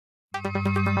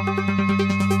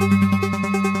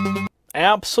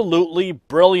Absolutely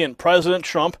brilliant. President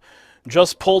Trump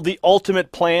just pulled the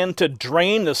ultimate plan to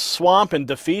drain the swamp and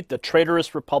defeat the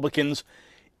traitorous Republicans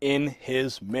in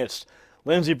his midst.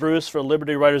 Lindsey Bruce for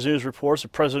Liberty Writers News reports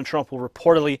that President Trump will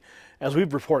reportedly, as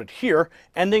we've reported here,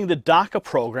 ending the DACA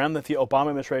program that the Obama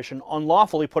administration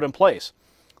unlawfully put in place.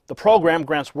 The program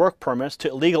grants work permits to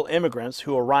illegal immigrants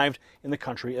who arrived in the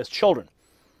country as children.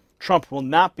 Trump will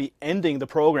not be ending the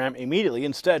program immediately.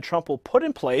 Instead, Trump will put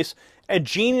in place a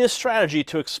genius strategy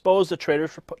to expose the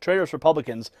traitorous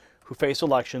Republicans who face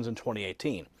elections in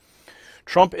 2018.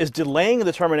 Trump is delaying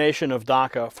the termination of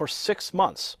DACA for 6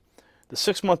 months. The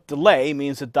 6-month delay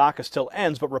means that DACA still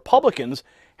ends, but Republicans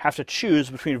have to choose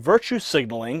between virtue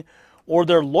signaling or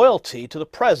their loyalty to the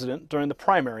president during the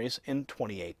primaries in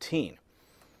 2018.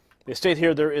 They state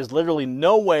here there is literally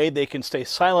no way they can stay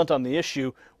silent on the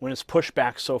issue when it's pushed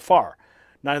back so far.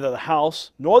 Neither the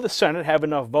House nor the Senate have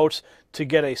enough votes to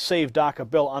get a Save DACA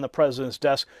bill on the president's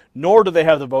desk, nor do they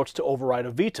have the votes to override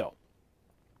a veto.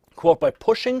 Quote, by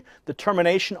pushing the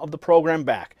termination of the program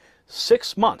back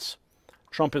 6 months,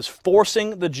 Trump is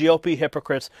forcing the GOP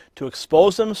hypocrites to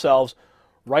expose themselves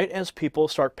right as people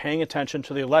start paying attention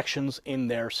to the elections in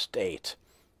their state.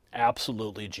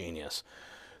 Absolutely genius.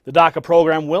 The DACA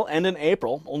program will end in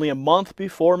April, only a month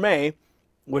before May,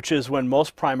 which is when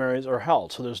most primaries are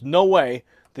held. So there's no way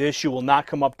the issue will not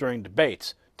come up during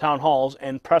debates, town halls,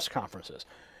 and press conferences.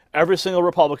 Every single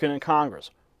Republican in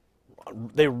Congress,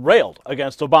 they railed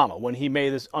against Obama when he made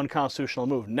this unconstitutional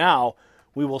move. Now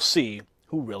we will see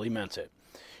who really meant it.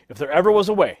 If there ever was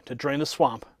a way to drain the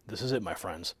swamp, this is it, my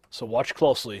friends. So watch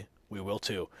closely. We will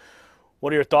too.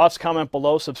 What are your thoughts? Comment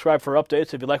below. Subscribe for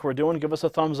updates. If you like what we're doing, give us a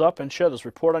thumbs up and share this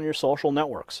report on your social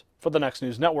networks. For the Next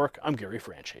News Network, I'm Gary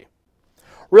Franchi.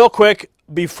 Real quick,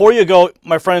 before you go,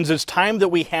 my friends, it's time that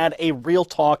we had a real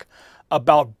talk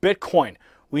about Bitcoin.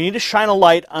 We need to shine a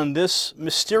light on this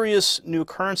mysterious new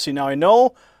currency. Now, I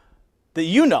know that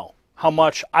you know how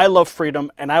much I love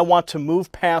freedom and I want to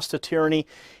move past the tyranny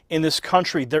in this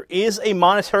country. There is a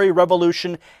monetary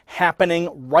revolution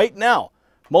happening right now.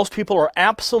 Most people are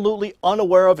absolutely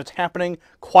unaware of it's happening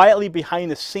quietly behind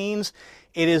the scenes.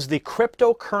 It is the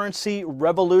cryptocurrency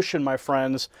revolution, my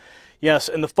friends. Yes,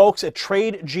 and the folks at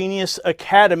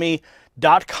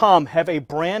TradeGeniusAcademy.com have a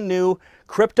brand new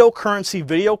cryptocurrency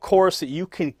video course that you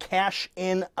can cash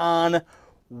in on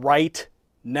right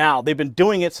now. They've been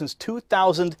doing it since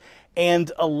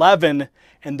 2011,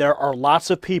 and there are lots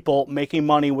of people making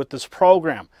money with this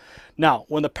program. Now,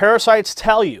 when the parasites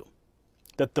tell you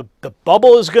that the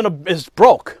bubble is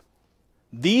broke,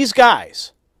 these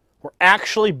guys were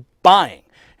actually buying.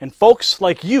 And folks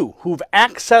like you who've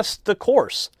accessed the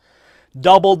course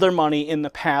doubled their money in the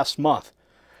past month.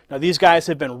 Now, these guys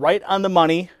have been right on the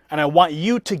money, and I want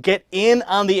you to get in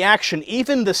on the action.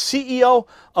 Even the CEO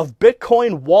of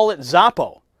Bitcoin wallet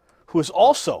Xapo, who is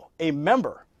also a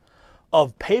member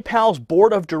of PayPal's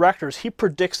board of directors, he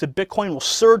predicts that Bitcoin will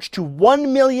surge to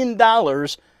 $1 million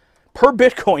per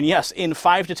Bitcoin, yes, in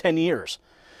 5 to 10 years.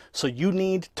 So you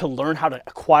need to learn how to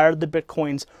acquire the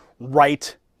Bitcoins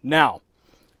right now.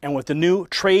 And with the new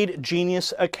Trade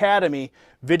Genius Academy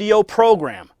video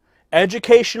program,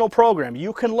 educational program,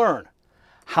 you can learn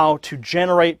how to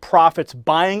generate profits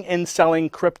buying and selling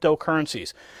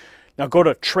cryptocurrencies. Now go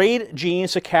to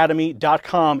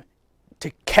TradeGeniusAcademy.com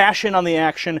to cash in on the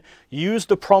action. Use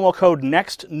the promo code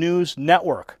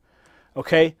NEXTNEWSNetwork.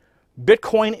 Okay?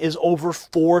 Bitcoin is over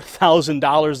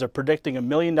 $4,000. They're predicting $1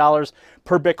 million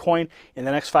per Bitcoin in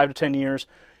the next 5 to 10 years.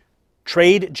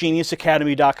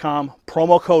 TradeGeniusAcademy.com.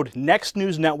 Promo code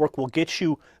NEXTNEWSNetwork will get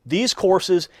you these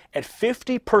courses at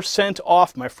 50%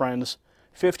 off, my friends.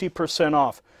 50%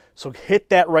 off. So hit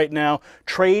that right now.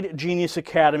 Trade Genius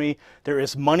Academy. There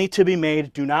is money to be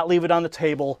made. Do not leave it on the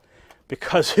table,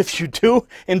 because if you do,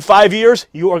 in 5 years,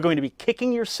 you are going to be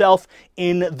kicking yourself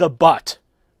in the butt.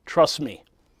 Trust me.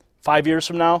 5 years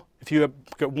from now, if you have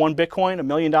got one Bitcoin, $1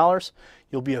 million,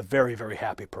 you'll be a very, very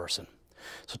happy person.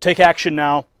 So take action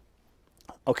now.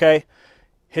 Okay?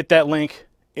 Hit that link.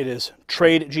 It is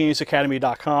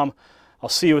TradeGeniusAcademy.com. I'll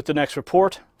see you at the next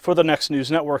report. For the Next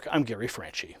News Network, I'm Gary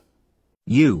Franchi.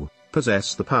 You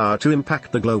possess the power to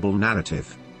impact the global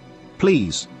narrative.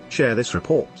 Please share this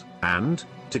report, and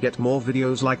to get more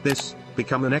videos like this,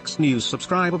 become a Next News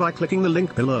subscriber by clicking the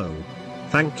link below.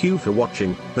 Thank you for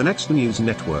watching the Next News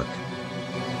Network.